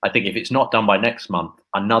 I think if it's not done by next month,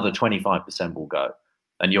 another 25% will go,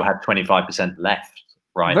 and you'll have 25% left.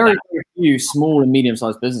 Right. Very few small and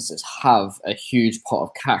medium-sized businesses have a huge pot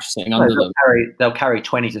of cash sitting under them. They'll carry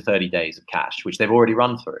 20 to 30 days of cash, which they've already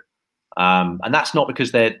run through. And that's not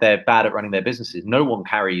because they're bad at running their businesses. No one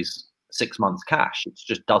carries 6 months cash. It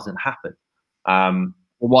just doesn't happen. Well,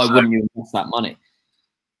 why wouldn't you invest that money?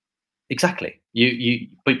 Exactly.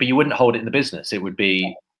 But you wouldn't hold it in the business. It would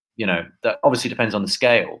be, you know, that obviously depends on the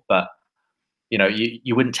scale, but you know,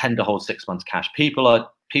 you wouldn't tend to hold 6 months cash. People are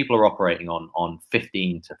operating on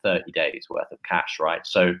 15 to 30 days worth of cash, right?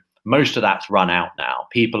 So most of that's run out now.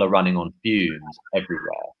 People are running on fumes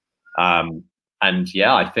everywhere. And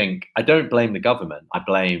yeah, I don't blame the government. I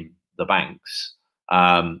blame the banks.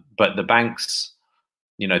 But the banks,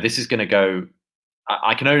 you know, this is going to go.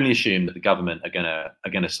 I can only assume that the government are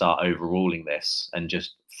going to start overruling this and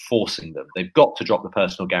just forcing them. They've got to drop the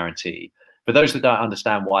personal guarantee. For those that don't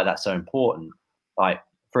understand why that's so important, like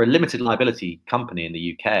for a limited liability company in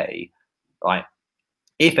the UK, like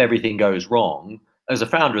if everything goes wrong, as a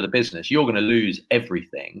founder of the business, you're going to lose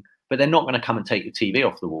everything. But they're not going to come and take your TV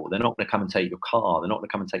off the wall. They're not going to come and take your car. They're not going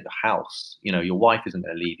to come and take your house. You know, your wife isn't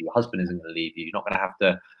going to leave you. Your husband isn't going to leave you. You're not going to have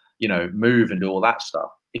to, you know, move and do all that stuff.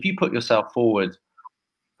 If you put yourself forward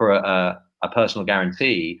for a personal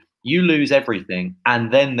guarantee, you lose everything,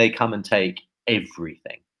 and then they come and take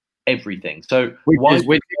everything. So which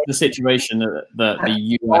is the situation that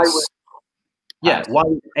the US. Why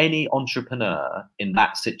would any entrepreneur in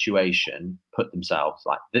that situation put themselves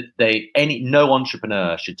like that? No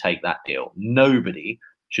entrepreneur should take that deal. Nobody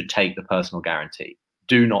should take the personal guarantee.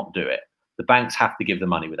 Do not do it. The banks have to give the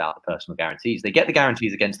money without the personal guarantees. They get the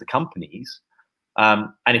guarantees against the companies.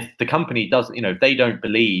 And if the company doesn't, you know, if they don't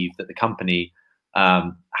believe that the company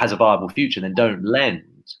has a viable future, then don't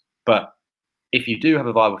lend. But if you do have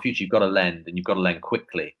a viable future, you've got to lend, and you've got to lend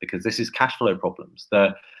quickly, because this is cash flow problems.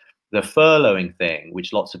 The furloughing thing,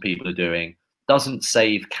 which lots of people are doing, doesn't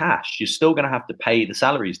save cash. You're still going to have to pay the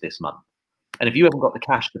salaries this month. And if you haven't got the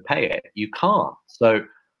cash to pay it, you can't. So,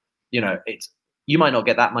 you know, you might not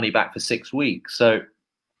get that money back for 6 weeks. So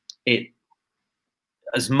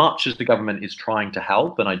as much as the government is trying to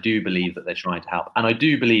help, and I do believe that they're trying to help, and I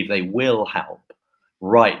do believe they will help,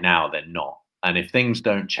 right now they're not. And if things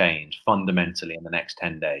don't change fundamentally in the next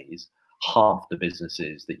 10 days, half the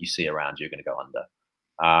businesses that you see around you are going to go under.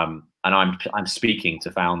 And I'm speaking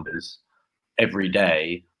to founders every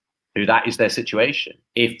day who that is their situation.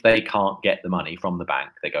 If they can't get the money from the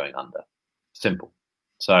bank, they're going under. Simple.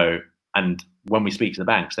 So, and when we speak to the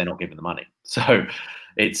banks, they're not giving the money. So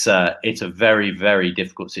it's a very, very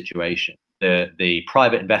difficult situation. The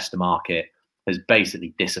private investor market has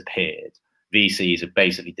basically disappeared. VCs have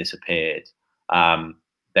basically disappeared.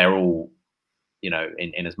 They're all, you know,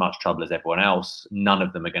 in as much trouble as everyone else. None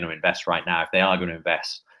of them are going to invest right now. If they are going to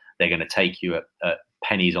invest, they're going to take you at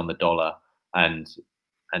pennies on the dollar, and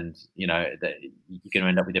you know, you're going to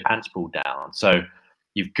end up with your pants pulled down. So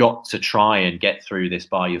you've got to try and get through this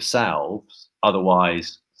by yourselves.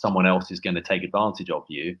 Otherwise, someone else is going to take advantage of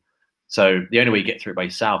you. So the only way you get through it by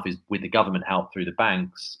yourself is with the government help through the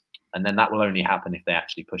banks, and then that will only happen if they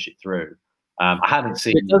actually push it through. I haven't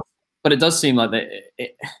seen, but it does seem like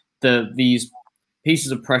these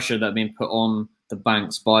pieces of pressure that have been put on the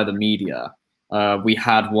banks by the media. We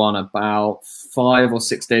had one about 5 or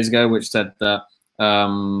 6 days ago, which said that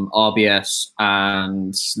RBS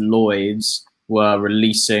and Lloyd's were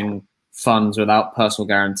releasing funds without personal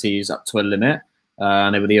guarantees up to a limit.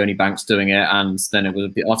 And they were the only banks doing it. And then it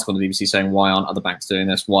was the article on the BBC saying, why aren't other banks doing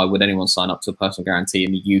this? Why would anyone sign up to a personal guarantee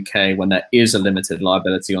in the UK when there is a limited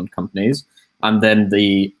liability on companies? And then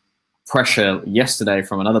the pressure yesterday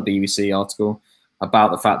from another BBC article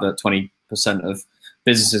about the fact that 20% of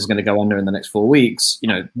businesses are going to go under in the next 4 weeks. You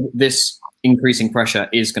know, this increasing pressure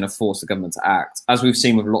is going to force the government to act. As we've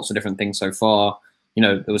seen with lots of different things so far, you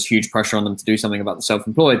know, there was huge pressure on them to do something about the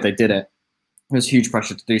self-employed. They did it. There's huge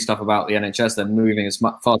pressure to do stuff about the NHS. They're moving as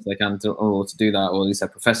fast as they can to do that, or at least they're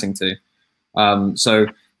professing to. So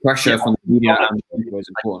pressure from the media and the media is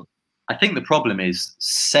important. I think the problem is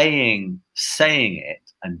saying it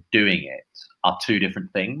and doing it are two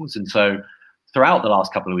different things. And so throughout the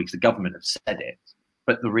last couple of weeks, the government have said it,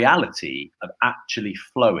 but the reality of actually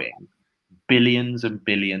flowing billions and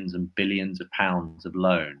billions and billions of pounds of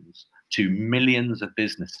loans to millions of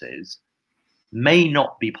businesses may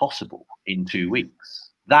not be possible in 2 weeks.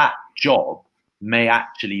 That job may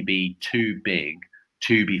actually be too big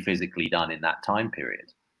to be physically done in that time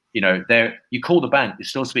period. You know, you call the bank, you're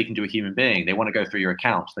still speaking to a human being. They want to go through your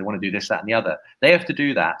accounts. They want to do this, that, and the other. They have to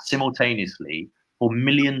do that simultaneously for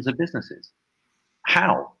millions of businesses.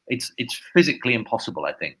 How? It's physically impossible,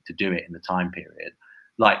 I think, to do it in the time period.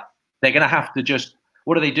 Like, they're going to have to just,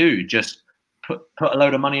 what do? Just put a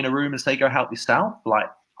load of money in a room and say, go help yourself? Like,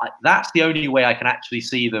 that's the only way I can actually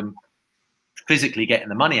see them physically getting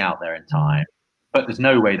the money out there in time. But there's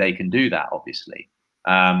no way they can do that, obviously.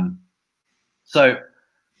 So,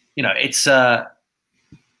 you know, it's a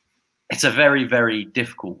very, very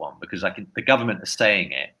difficult one, because the government is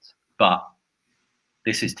saying it, but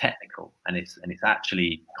this is technical and it's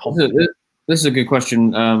actually complicated. This is a good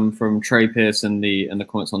question from Trey Pierce in the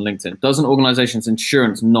comments on LinkedIn. Does an organization's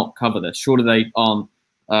insurance not cover this? Surely they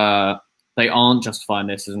aren't justifying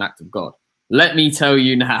this as an act of God. Let me tell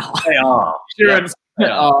you now. They are. Insurance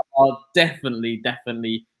are definitely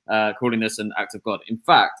calling this an act of God. In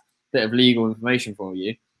fact, bit of legal information for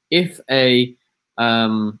you. If a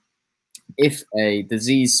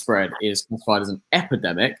disease spread is classified as an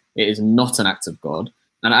epidemic, it is not an act of God.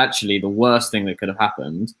 And actually, the worst thing that could have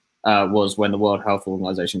happened was when the World Health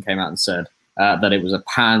Organization came out and said that it was a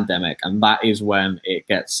pandemic, and that is when it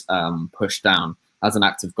gets pushed down as an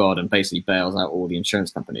act of God and basically bails out all the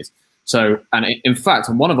insurance companies. So, and in fact,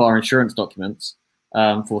 on one of our insurance documents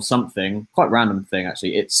for something, quite random thing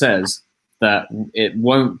actually, it says that it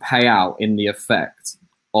won't pay out in the effect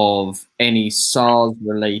of any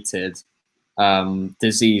SARS-related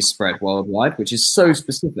disease spread worldwide, which is so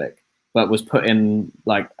specific, but was put in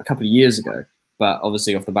like a couple of years ago. But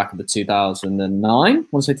obviously off the back of the 2009, I want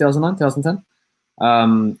to say 2009,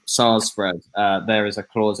 2010, SARS spread, there is a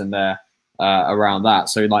clause in there around that.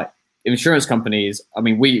 So like insurance companies, I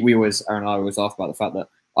mean, we always, Aaron and I always laugh about the fact that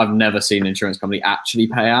I've never seen an insurance company actually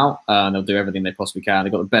pay out. And they'll do everything they possibly can.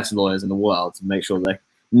 They've got the best lawyers in the world to make sure they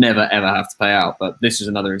never, ever have to pay out. But this is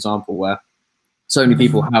another example where so many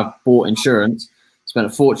people have bought insurance, spent a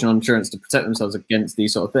fortune on insurance to protect themselves against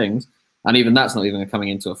these sort of things. And even that's not even coming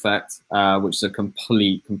into effect, which is a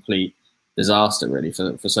complete disaster, really,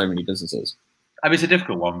 for so many businesses. I mean, it's a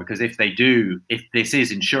difficult one because if this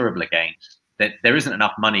is insurable against, that there isn't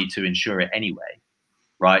enough money to insure it anyway,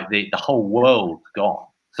 right? The whole world's gone.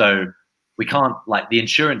 So we can't, like, the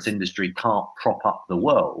insurance industry can't prop up the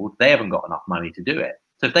world. They haven't got enough money to do it.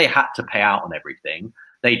 So if they had to pay out on everything,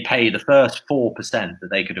 they'd pay the first 4% that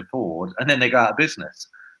they could afford, and then they go out of business.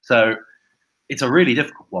 So it's a really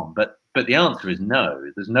difficult one, but the answer is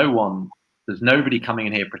no. There's nobody coming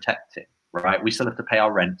in here protecting, right? We still have to pay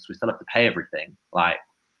our rents. We still have to pay everything. Like,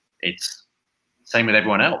 it's same with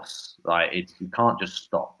everyone else. Like, you can't just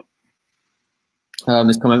stop.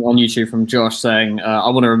 This comment on YouTube from Josh saying, I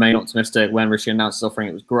want to remain optimistic. When Rishi announced his offering,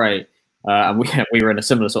 it was great. And we were in a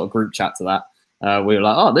similar sort of group chat to that. We were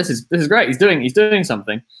like, oh, this is great. He's doing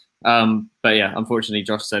something. But yeah, unfortunately,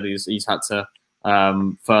 Josh said he's had to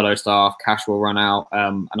furlough staff, cash will run out,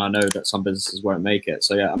 and I know that some businesses won't make it.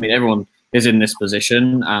 So yeah, I mean, everyone is in this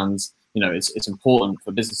position, and you know, it's important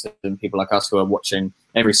for businesses and people like us who are watching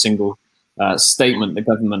every single statement the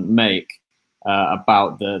government make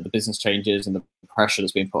about the business changes and the pressure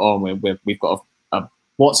that's being put on. We've got a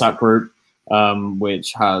WhatsApp group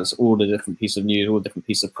which has all the different pieces of news, all the different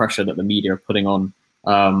pieces of pressure that the media are putting on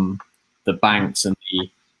the banks and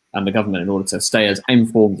the government in order to stay as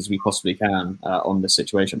informed as we possibly can on this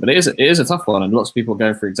situation. But it is a tough one, and lots of people are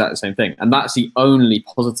going through exactly the same thing. And that's the only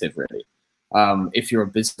positive, really. If you're a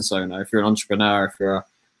business owner, if you're an entrepreneur, if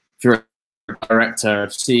you're a director,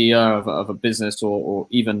 CEO of a business, or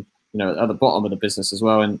even, you know, at the bottom of the business as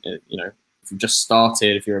well, and you know, if you've just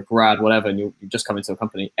started, if you're a grad, whatever, and you've just come into a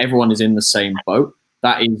company, everyone is in the same boat.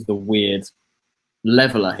 That is the weird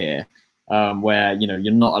leveler here, where, you know,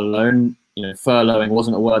 you're not alone. You know, furloughing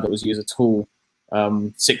wasn't a word that was used at all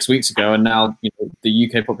 6 weeks ago, and now, you know, the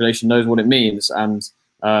UK population knows what it means, and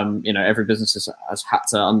you know, every business has had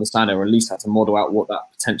to understand it, or at least had to model out what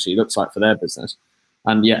that potentially looks like for their business.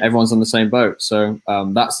 And yeah, everyone's on the same boat. So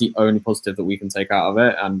that's the only positive that we can take out of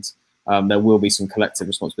it, and there will be some collective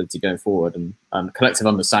responsibility going forward, and collective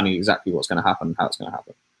understanding exactly what's going to happen and how it's going to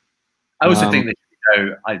happen. I also think that, you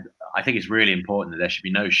know, I think it's really important that there should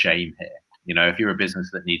be no shame here. You know, if you're a business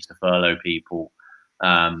that needs to furlough people,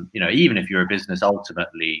 you know, even if you're a business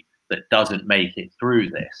ultimately that doesn't make it through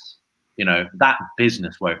this, you know, that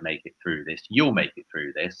business won't make it through this. You'll make it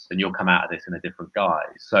through this, and you'll come out of this in a different guise.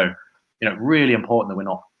 So, you know, really important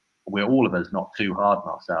that we're all of us not too hard on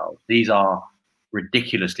ourselves. These are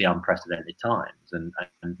ridiculously unprecedented times, and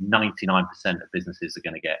 99% of businesses are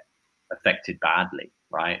going to get affected badly,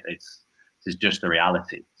 right? This is just the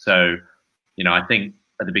reality. So, you know, I think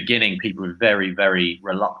at the beginning, people were very, very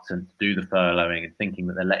reluctant to do the furloughing and thinking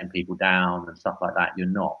that they're letting people down and stuff like that. You're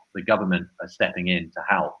not. The government are stepping in to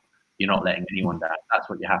help. You're not letting anyone down. That's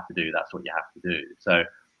what you have to do. That's what you have to do. So I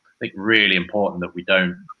think really important that we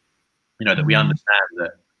don't, you know, that we understand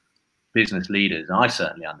that business leaders, and I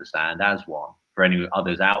certainly understand as one, for any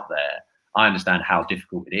others out there, I understand how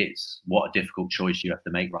difficult it is, what a difficult choice you have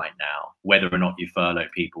to make right now, whether or not you furlough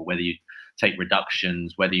people, whether you take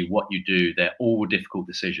reductions, what you do, they're all difficult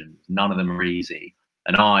decisions. None of them are easy.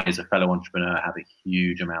 And I, as a fellow entrepreneur, have a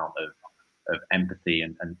huge amount of empathy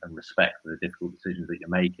and respect for the difficult decisions that you're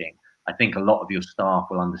making. I think a lot of your staff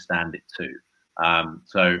will understand it too.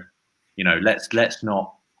 So, you know, let's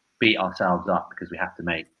not beat ourselves up because we have to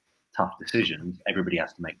make tough decisions. Everybody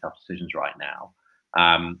has to make tough decisions right now.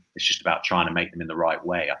 It's just about trying to make them in the right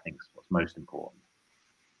way, I think, is what's most important.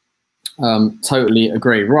 Totally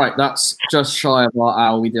agree. Right, that's just shy of our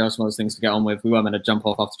hour. We do have some other things to get on with. We weren't going to jump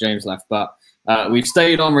off after James left, but we've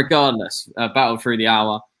stayed on regardless, battled through the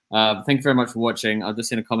hour. Thank you very much for watching. I've just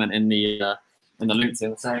seen a comment in the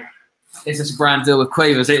LinkedIn saying, "Is this a brand deal with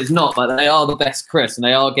Quavers?" It is not, but they are the best, Chris, and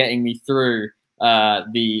they are getting me through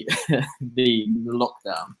the the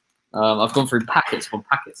lockdown. I've gone through packets upon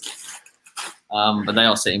packets, but they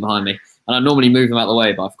are sitting behind me, and I normally move them out of the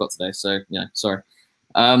way, but I forgot today. So yeah, sorry.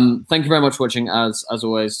 Thank you very much for watching, as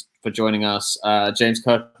always, for joining us. James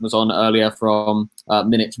Kirkham was on earlier from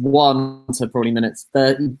minute 1 to probably minute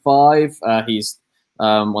 35. He's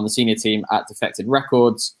on the senior team at Defected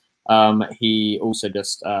Records. He also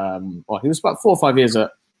just, well, he was about 4 or 5 years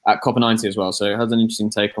at Copper 90 as well. So has an interesting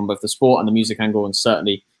take on both the sport and the music angle, and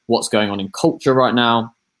certainly what's going on in culture right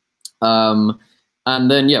now.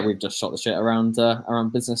 And then, yeah, we've just shot the shit around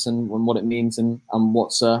business and what it means and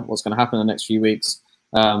what's going to happen in the next few weeks.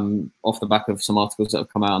 Off the back of some articles that have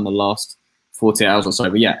come out in the last 48 hours or so.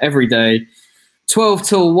 But yeah, every day, 12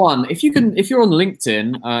 till 1. If you're on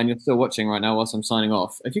LinkedIn and you're still watching right now whilst I'm signing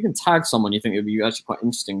off, if you can tag someone you think it would be actually quite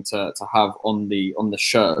interesting to have on the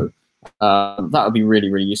show, that would be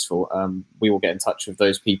really, really useful. We will get in touch with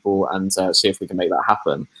those people and see if we can make that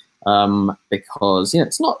happen. Because yeah,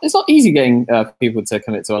 it's not easy getting people to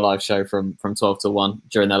commit to a live show from 12 to 1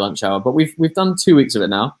 during their lunch hour. But we've done 2 weeks of it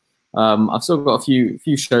now. I've still got a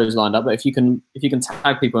few shows lined up, but if you can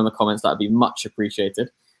tag people in the comments, that'd be much appreciated.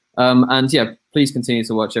 And yeah, please continue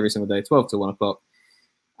to watch every single day, 12 to 1 o'clock,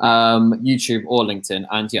 YouTube or LinkedIn.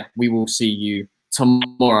 And yeah, we will see you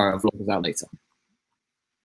tomorrow. Vlog is out later.